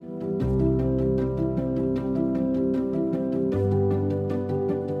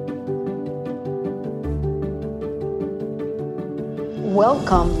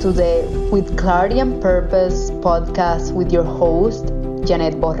Welcome to the With Clarity and Purpose podcast with your host,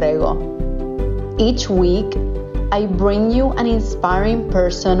 Janet Borrego. Each week, I bring you an inspiring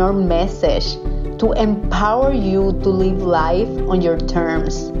person or message to empower you to live life on your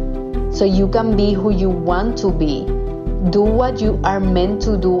terms so you can be who you want to be, do what you are meant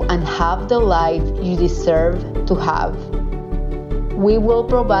to do, and have the life you deserve to have. We will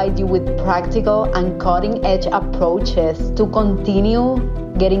provide you with practical and cutting-edge approaches to continue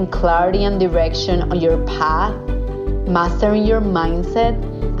getting clarity and direction on your path, mastering your mindset,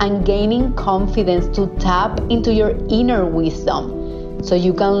 and gaining confidence to tap into your inner wisdom so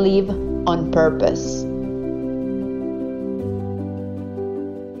you can live on purpose.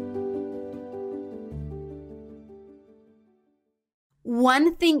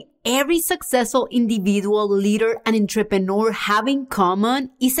 One thing every successful individual, leader, and entrepreneur have in common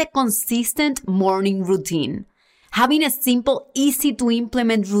is a consistent morning routine. Having a simple, easy to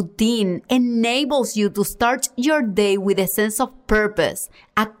implement routine enables you to start your day with a sense of purpose,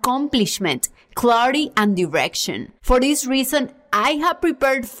 accomplishment, clarity, and direction. For this reason, I have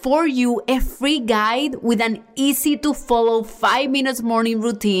prepared for you a free guide with an easy to follow 5 minutes morning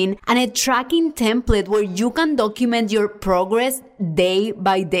routine and a tracking template where you can document your progress day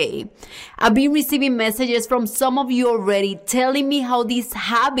by day. I've been receiving messages from some of you already telling me how this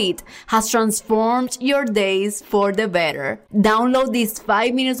habit has transformed your days for the better. Download this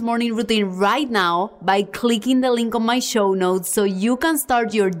 5 minutes morning routine right now by clicking the link on my show notes so you can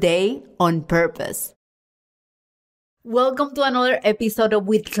start your day on purpose. Welcome to another episode of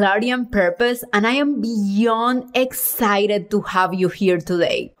With Clarity and Purpose, and I am beyond excited to have you here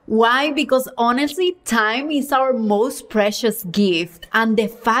today. Why? Because honestly, time is our most precious gift, and the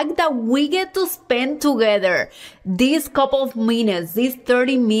fact that we get to spend together these couple of minutes, these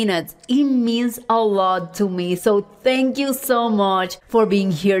 30 minutes, it means a lot to me. So thank you so much for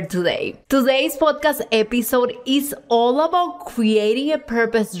being here today. Today's podcast episode is all about creating a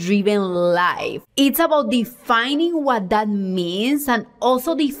purpose-driven life. It's about defining what that means and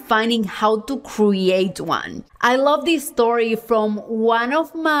also defining how to create one. I love this story from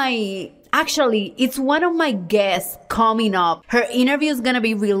it's one of my guests coming up. Her interview is going to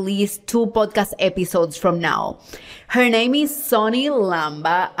be released 2 podcast episodes from now. Her name is Sonny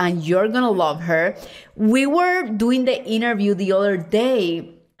Lamba, and you're going to love her. We were doing the interview the other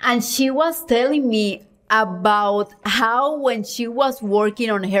day, and she was telling me about how when she was working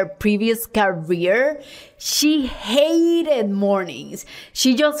on her previous career, she hated mornings.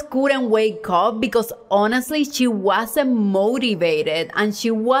 She just couldn't wake up because honestly, she wasn't motivated and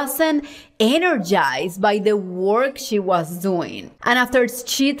she wasn't energized by the work she was doing. And after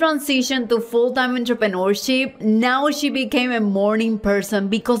she transitioned to full-time entrepreneurship, now she became a morning person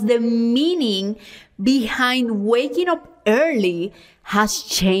because the meaning behind waking up early has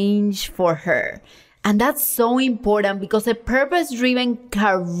changed for her. And that's so important because a purpose-driven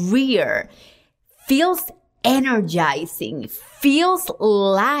career feels energizing, feels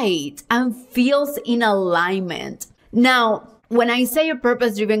light, and feels in alignment. Now, when I say a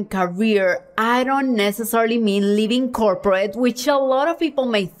purpose-driven career, I don't necessarily mean leaving corporate, which a lot of people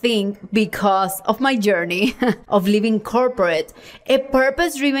may think because of my journey of leaving corporate. A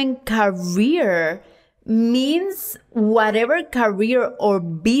purpose-driven career means whatever career or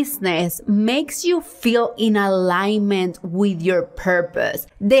business makes you feel in alignment with your purpose.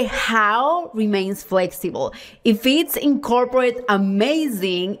 The how remains flexible. If it's in corporate,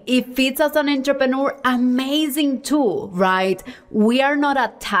 amazing. If it's as an entrepreneur, amazing too, right? We are not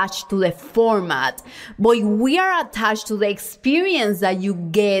attached to the format, but we are attached to the experience that you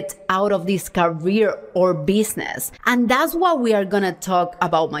get out of this career or business. And that's what we are going to talk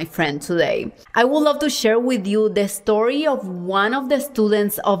about, my friend, today. I would love to share with you the story of one of the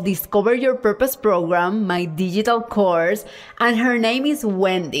students of Discover Your Purpose program, my digital course, and her name is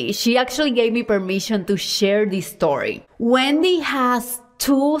Wendy. She actually gave me permission to share this story. Wendy has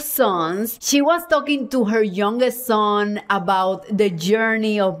 2 sons. She was talking to her youngest son about the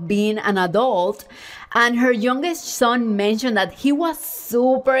journey of being an adult, and her youngest son mentioned that he was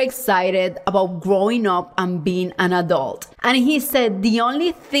super excited about growing up and being an adult. And he said, the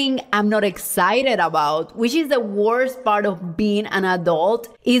only thing I'm not excited about, which is the worst part of being an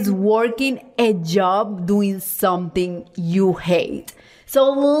adult, is working a job doing something you hate.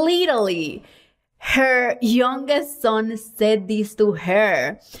 So literally, her youngest son said this to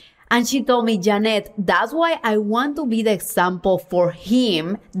her. And she told me, Janet, that's why I want to be the example for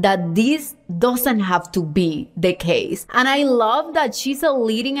him that this doesn't have to be the case. And I love that she's a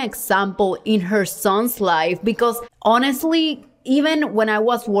leading example in her son's life because honestly, even when I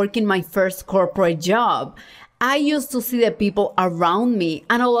was working my first corporate job, I used to see the people around me,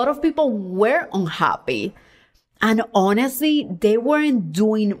 and a lot of people were unhappy. And honestly, they weren't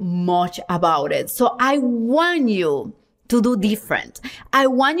doing much about it. So I want you to do different. I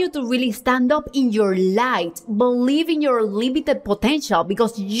want you to really stand up in your light, believe in your limited potential,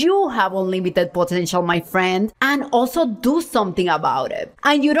 because you have unlimited potential, my friend, and also do something about it.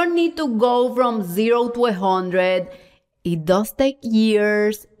 And you don't need to go from 0 to 100. It does take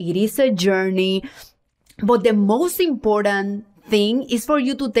years. It is a journey. But the most important thing is for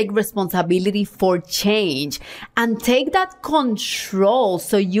you to take responsibility for change and take that control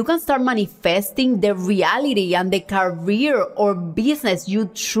so you can start manifesting the reality and the career or business you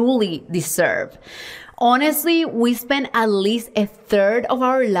truly deserve. Honestly, we spend at least a third of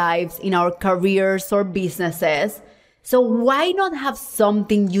our lives in our careers or businesses. So why not have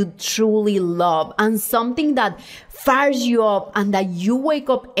something you truly love and something that fires you up and that you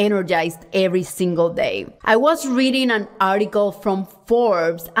wake up energized every single day? I was reading an article from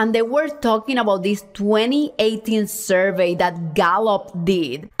Forbes, and they were talking about this 2018 survey that Gallup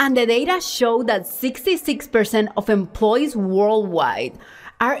did. And the data showed that 66% of employees worldwide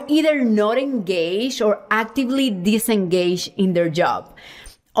are either not engaged or actively disengaged in their job.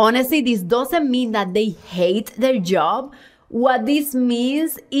 Honestly, this doesn't mean that they hate their job. What this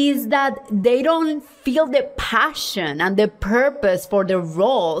means is that they don't feel the passion and the purpose for their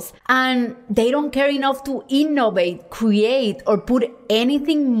roles, and they don't care enough to innovate, create, or put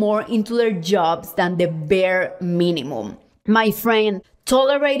anything more into their jobs than the bare minimum. My friend,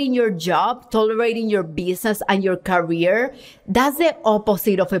 tolerating your job, tolerating your business and your career, that's the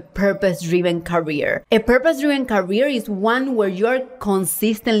opposite of a purpose-driven career. A purpose-driven career is one where you're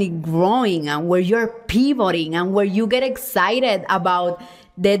consistently growing and where you're pivoting and where you get excited about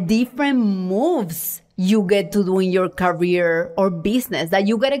the different moves you get to do in your career or business, that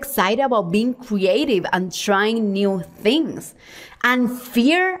you get excited about being creative and trying new things. And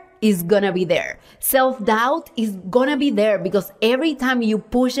fear is gonna be there. Self-doubt is gonna be there because every time you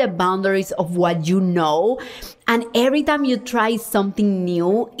push the boundaries of what you know and every time you try something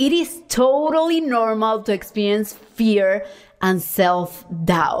new, it is totally normal to experience fear and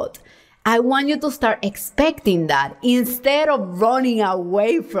self-doubt. I want you to start expecting that instead of running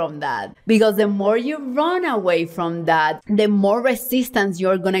away from that. Because the more you run away from that, the more resistance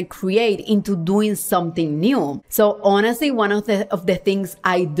you're going to create into doing something new. So honestly, one of the things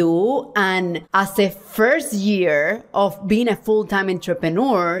I do, and as a first year of being a full-time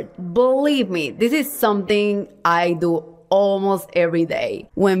entrepreneur, believe me, this is something I do almost every day.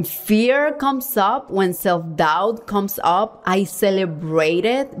 When fear comes up, when self-doubt comes up, I celebrate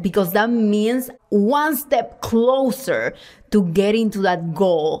it because that means one step closer to getting to that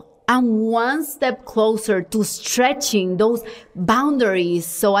goal and one step closer to stretching those boundaries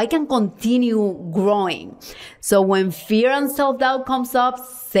so I can continue growing. So when fear and self-doubt comes up,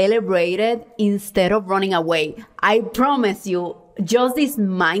 celebrate it instead of running away. I promise you, just this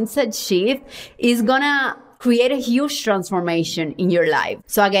mindset shift is gonna create a huge transformation in your life.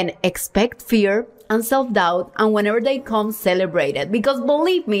 So again, expect fear and self-doubt, and whenever they come, celebrate it. Because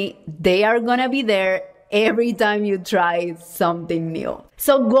believe me, they are gonna be there every time you try something new.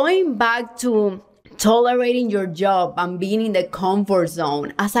 So going back to tolerating your job and being in the comfort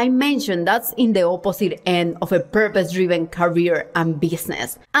zone, as I mentioned, that's in the opposite end of a purpose-driven career and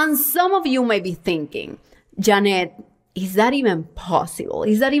business. And some of you may be thinking, Janet, is that even possible?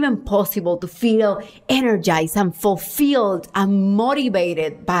 Is that even possible to feel energized and fulfilled and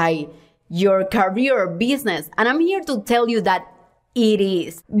motivated by your career or business? And I'm here to tell you that it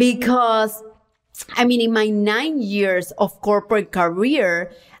is. Because, in my 9 years of corporate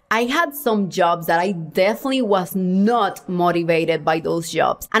career, I had some jobs that I definitely was not motivated by those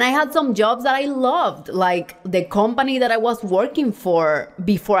jobs. And I had some jobs that I loved, like the company that I was working for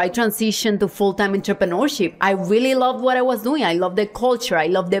before I transitioned to full-time entrepreneurship. I really loved what I was doing. I love the culture. I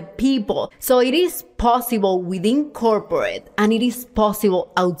love the people. So it is possible within corporate and it is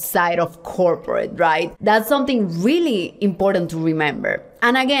possible outside of corporate, right? That's something really important to remember.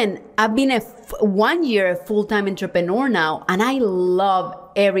 And again, I've been 1 year full-time entrepreneur now, and I love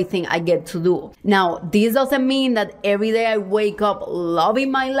everything I get to do. Now, this doesn't mean that every day I wake up loving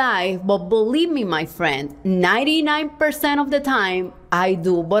my life, but believe me, my friend, 99% of the time I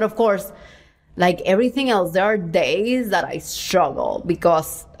do. But of course, like everything else, there are days that I struggle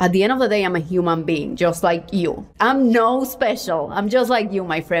because at the end of the day, I'm a human being, just like you. I'm no special. I'm just like you,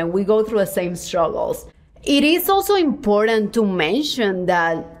 my friend. We go through the same struggles. It is also important to mention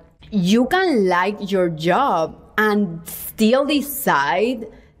that you can like your job and still decide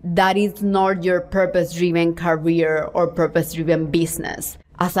that it's not your purpose-driven career or purpose-driven business.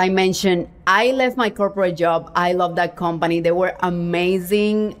 As I mentioned, I left my corporate job. I love that company. They were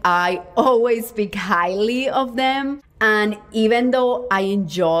amazing. I always speak highly of them. And even though I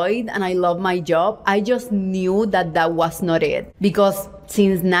enjoyed and I love my job, I just knew that that was not it. Because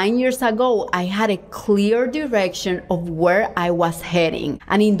since 9 years ago, I had a clear direction of where I was heading.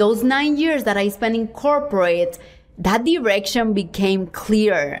 And in those 9 years that I spent in corporate, that direction became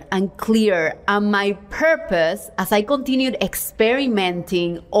clearer and clearer. And my purpose, as I continued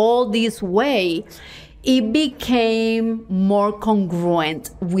experimenting all this way, it became more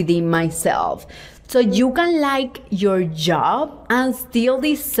congruent within myself. So you can like your job and still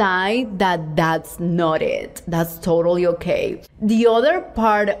decide that that's not it. That's totally okay. The other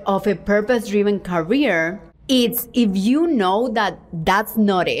part of a purpose-driven career is if you know that that's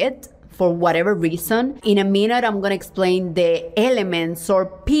not it, for whatever reason. In a minute, I'm going to explain the elements or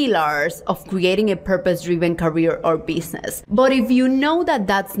pillars of creating a purpose-driven career or business. But if you know that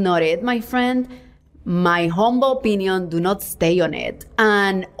that's not it, my friend, my humble opinion, do not stay on it.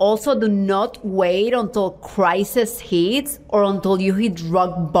 And also do not wait until crisis hits or until you hit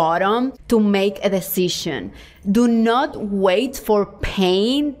rock bottom to make a decision. Do not wait for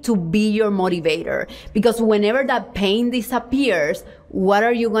pain to be your motivator, because whenever that pain disappears, what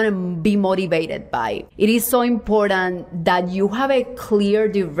are you going to be motivated by? It is so important that you have a clear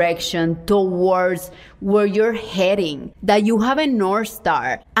direction towards where you're heading, that you have a North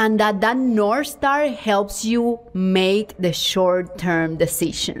Star, and that North Star helps you make the short-term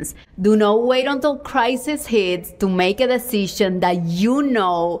decisions. Do not wait until crisis hits to make a decision that you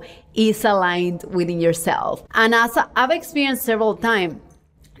know is aligned within yourself. And as I've experienced several times,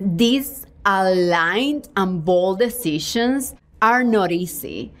 these aligned and bold decisions are not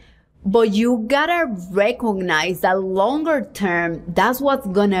easy, but you gotta recognize that longer term, that's what's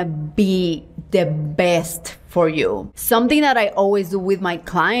gonna be the best for you. Something that I always do with my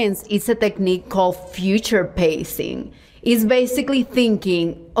clients is a technique called future pacing. It's basically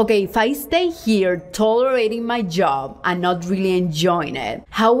thinking, okay, if I stay here tolerating my job and not really enjoying it,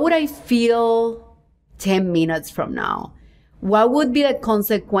 how would I feel 10 minutes from now? What would be the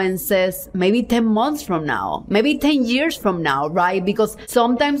consequences maybe 10 months from now, maybe 10 years from now, right? Because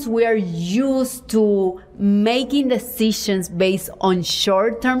sometimes we are used to making decisions based on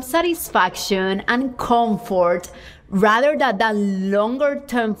short-term satisfaction and comfort rather than that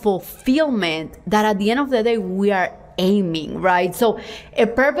longer-term fulfillment that at the end of the day we are aiming, right? So a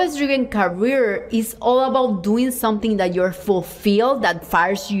purpose-driven career is all about doing something that you're fulfilled, that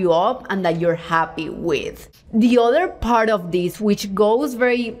fires you up, and that you're happy with. The other part of this, which goes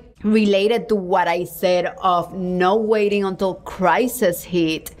very related to what I said of not waiting until crisis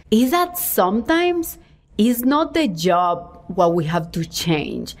hit, is that sometimes it's not the job what we have to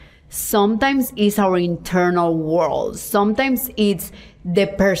change. Sometimes it's our internal world. Sometimes it's the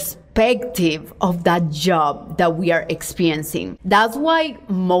perspective of that job that we are experiencing. That's why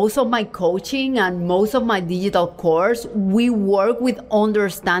most of my coaching and most of my digital course, we work with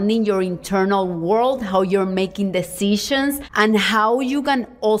understanding your internal world, how you're making decisions, and how you can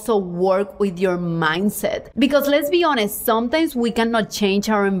also work with your mindset. Because let's be honest, sometimes we cannot change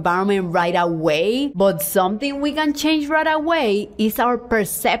our environment right away, but something we can change right away is our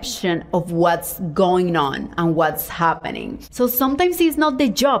perception of what's going on and what's happening. So sometimes it's not the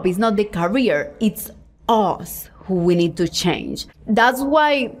job, it's not the career, it's us who we need to change. That's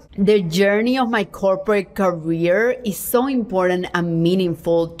why the journey of my corporate career is so important and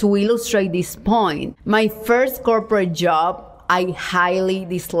meaningful to illustrate this point. My first corporate job, I highly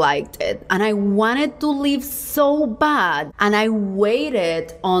disliked it and I wanted to leave so bad, and I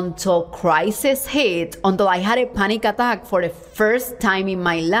waited until crisis hit, until I had a panic attack for the first time in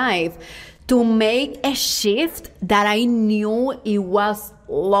my life to make a shift that I knew it was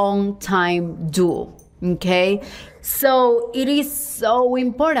long time due. Okay, so it is so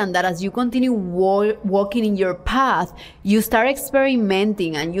important that as you continue walking in your path, you start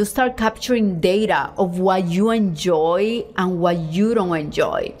experimenting and you start capturing data of what you enjoy and what you don't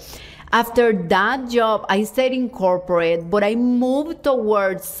enjoy. After that job, I stayed in corporate, but I moved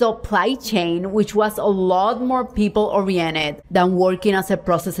towards supply chain, which was a lot more people-oriented than working as a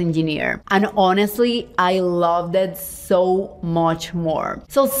process engineer. And honestly, I loved it so much more.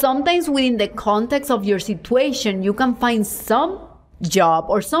 So sometimes within the context of your situation, you can find some job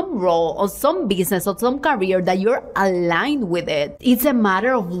or some role or some business or some career that you're aligned with it. It's a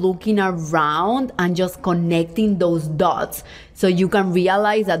matter of looking around and just connecting those dots so you can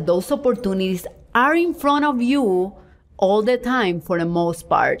realize that those opportunities are in front of you all the time for the most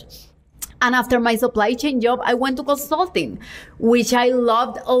part. And after my supply chain job, I went to consulting, which I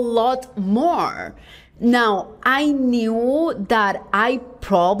loved a lot more. Now, I knew that I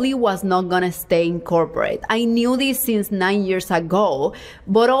probably was not going to stay in corporate. I knew this since 9 years ago,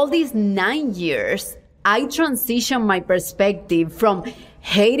 but all these 9 years, I transitioned my perspective from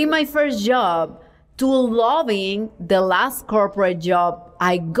hating my first job to loving the last corporate job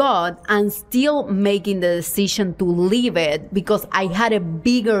I got and still making the decision to leave it because I had a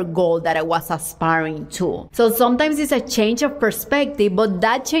bigger goal that I was aspiring to. So sometimes it's a change of perspective, but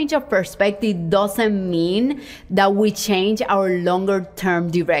that change of perspective doesn't mean that we change our longer term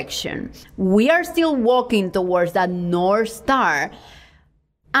direction. We are still walking towards that North Star,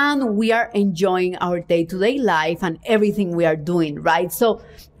 and we are enjoying our day-to-day life and everything we are doing, right? So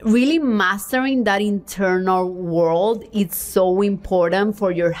really mastering that internal world is so important for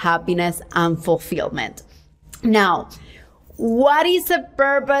your happiness and fulfillment. Now, what is a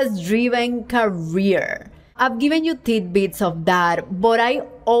purpose-driven career? I've given you tidbits of that, but I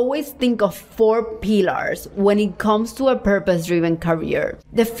always think of 4 pillars when it comes to a purpose-driven career.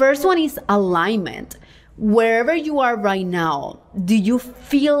 The first one is alignment. Wherever you are right now, do you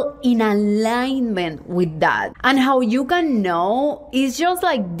feel in alignment with that? And how you can know is just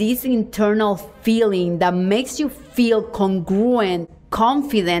like this internal feeling that makes you feel congruent,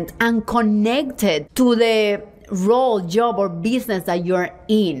 confident, and connected to the role, job, or business that you're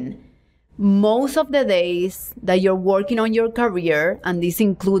in. Most of the days that you're working on your career, and this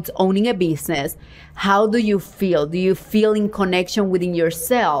includes owning a business, how do you feel? Do you feel in connection within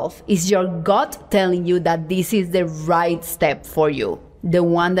yourself? Is your gut telling you that this is the right step for you, the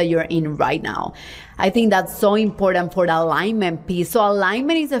one that you're in right now? I think that's so important for the alignment piece. So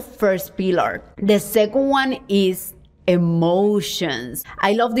alignment is the first pillar. The second one is emotions.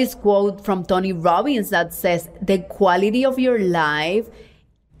 I love this quote from Tony Robbins that says, the quality of your life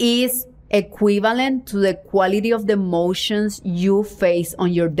is equivalent to the quality of the emotions you face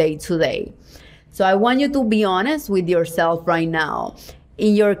on your day-to-day. So I want you to be honest with yourself right now.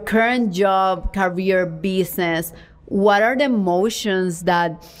 In your current job, career, business, what are the emotions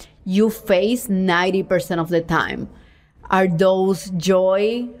that you face 90% of the time? Are those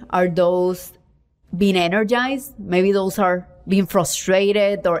joy? Are those being energized? Maybe those are being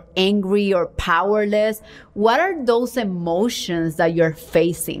frustrated or angry or powerless. What are those emotions that you're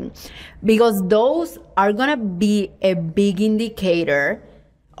facing? Because those are going to be a big indicator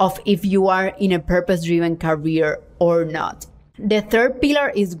of if you are in a purpose-driven career or not. The third pillar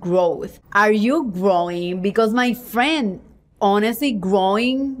is growth. Are you growing? Because my friend, honestly,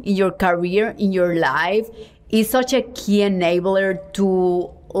 growing in your career, in your life, is such a key enabler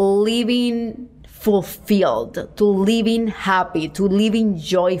to living fulfilled, to living happy, to living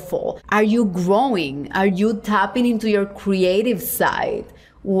joyful. Are you growing? Are you tapping into your creative side?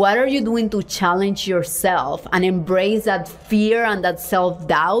 What are you doing to challenge yourself and embrace that fear and that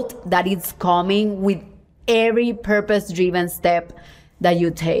self-doubt that is coming with every purpose-driven step that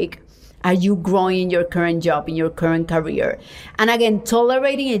you take? Are you growing in your current job, in your current career? And again,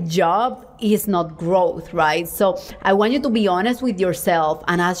 tolerating a job is not growth, right? So I want you to be honest with yourself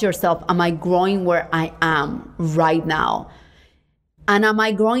and ask yourself, am I growing where I am right now? And am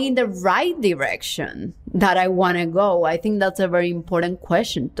I growing in the right direction that I want to go? I think that's a very important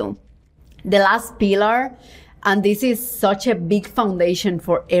question too. The last pillar, and this is such a big foundation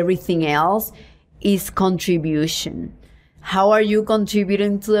for everything else, is contribution. How are you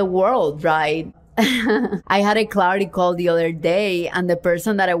contributing to the world, right? I had a clarity call the other day, and the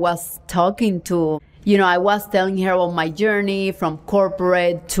person that I was talking to, I was telling her about my journey from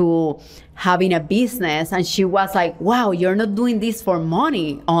corporate to having a business. And she was like, wow, you're not doing this for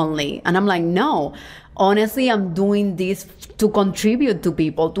money only. And I'm like, no, honestly, I'm doing this to contribute to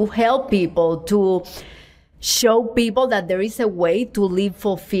people, to help people, to show people that there is a way to live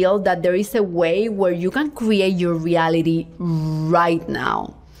fulfilled, that there is a way where you can create your reality right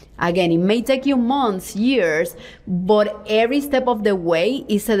now. Again, it may take you months, years, but every step of the way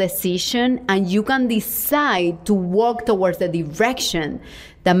is a decision, and you can decide to walk towards the direction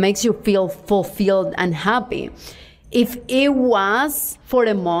that makes you feel fulfilled and happy. If it was for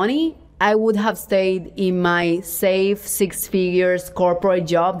the money, I would have stayed in my safe 6 figures corporate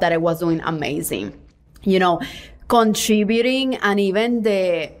job that I was doing amazing. Contributing, and even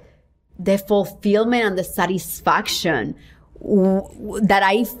the fulfillment and the satisfaction that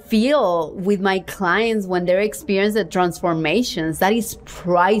I feel with my clients when they experience the transformations, that is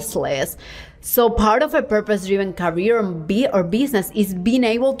priceless. So part of a purpose-driven career or business is being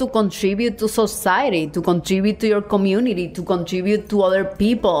able to contribute to society, to contribute to your community, to contribute to other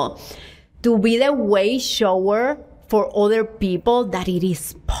people, to be the way shower for other people that it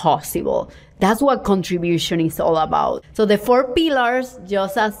is possible. That's what contribution is all about. So the 4 pillars,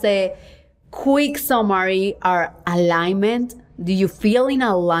 just as a quick summary are alignment. Do you feel in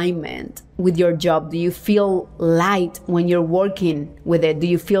alignment with your job? Do you feel light when you're working with it? Do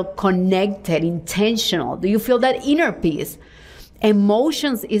you feel connected, intentional? Do you feel that inner peace?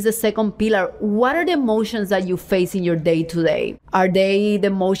 Emotions is the second pillar. What are the emotions that you face in your day to day? Are they the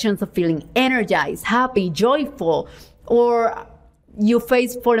emotions of feeling energized, happy, joyful? Or you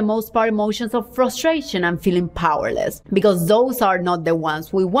face, for the most part, emotions of frustration and feeling powerless? Because those are not the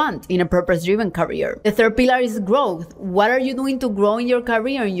ones we want in a purpose-driven career. The third pillar is growth. What are you doing to grow in your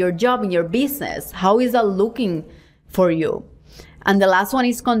career, in your job, in your business? How is that looking for you? And the last one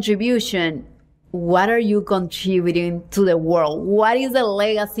is contribution. What are you contributing to the world? What is the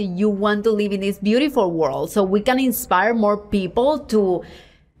legacy you want to leave in this beautiful world so we can inspire more people to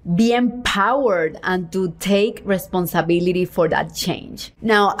be empowered and to take responsibility for that change?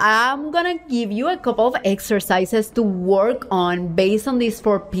 Now, I'm gonna give you a couple of exercises to work on based on these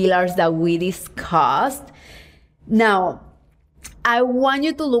 4 pillars that we discussed. Now, I want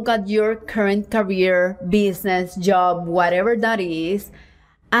you to look at your current career, business, job, whatever that is,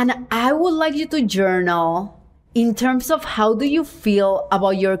 and I would like you to journal in terms of how do you feel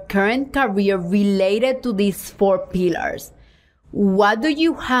about your current career related to these 4 pillars. What do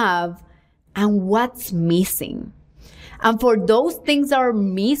you have and what's missing? And for those things that are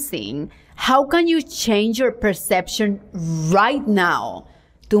missing, how can you change your perception right now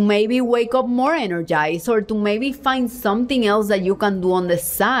to maybe wake up more energized, or to maybe find something else that you can do on the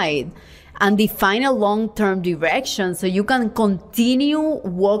side and define a long-term direction so you can continue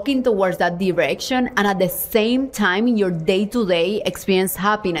walking towards that direction and at the same time in your day-to-day experience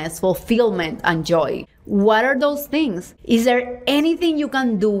happiness, fulfillment, and joy? What are those things? Is there anything you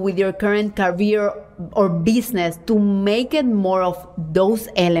can do with your current career or business to make it more of those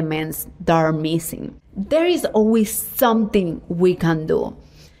elements that are missing? There is always something we can do.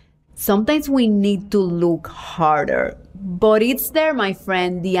 Sometimes we need to look harder, but it's there, my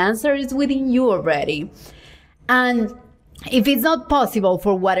friend. The answer is within you already. And if it's not possible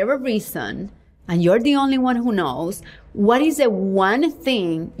for whatever reason, and you're the only one who knows, what is the one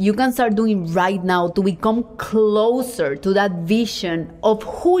thing you can start doing right now to become closer to that vision of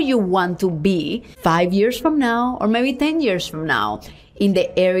who you want to be 5 years from now, or maybe 10 years from now, in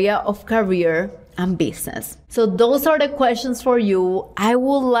the area of career and business? So those are the questions for you. I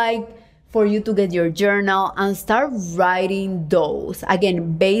would like for you to get your journal and start writing those,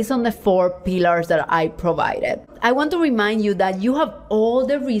 again, based on the 4 pillars that I provided. I want to remind you that you have all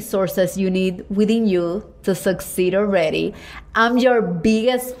the resources you need within you to succeed already. I'm your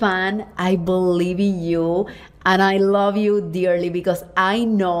biggest fan. I believe in you and I love you dearly because I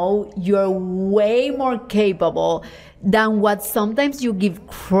know you're way more capable than what sometimes you give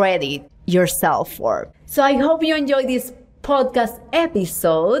credit yourself for. So I hope you enjoyed this podcast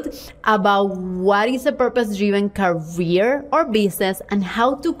episode about what is a purpose-driven career or business and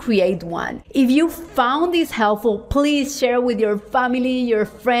how to create one. If you found this helpful, please share with your family, your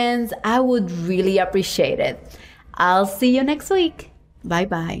friends. I would really appreciate it. I'll see you next week.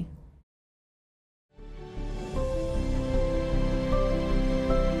 Bye-bye.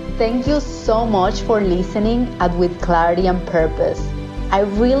 Thank you so much for listening at With Clarity and Purpose. I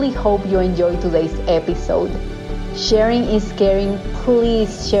really hope you enjoyed today's episode. Sharing is caring.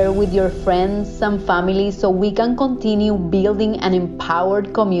 Please share with your friends and family so we can continue building an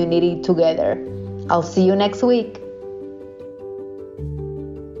empowered community together. I'll see you next week.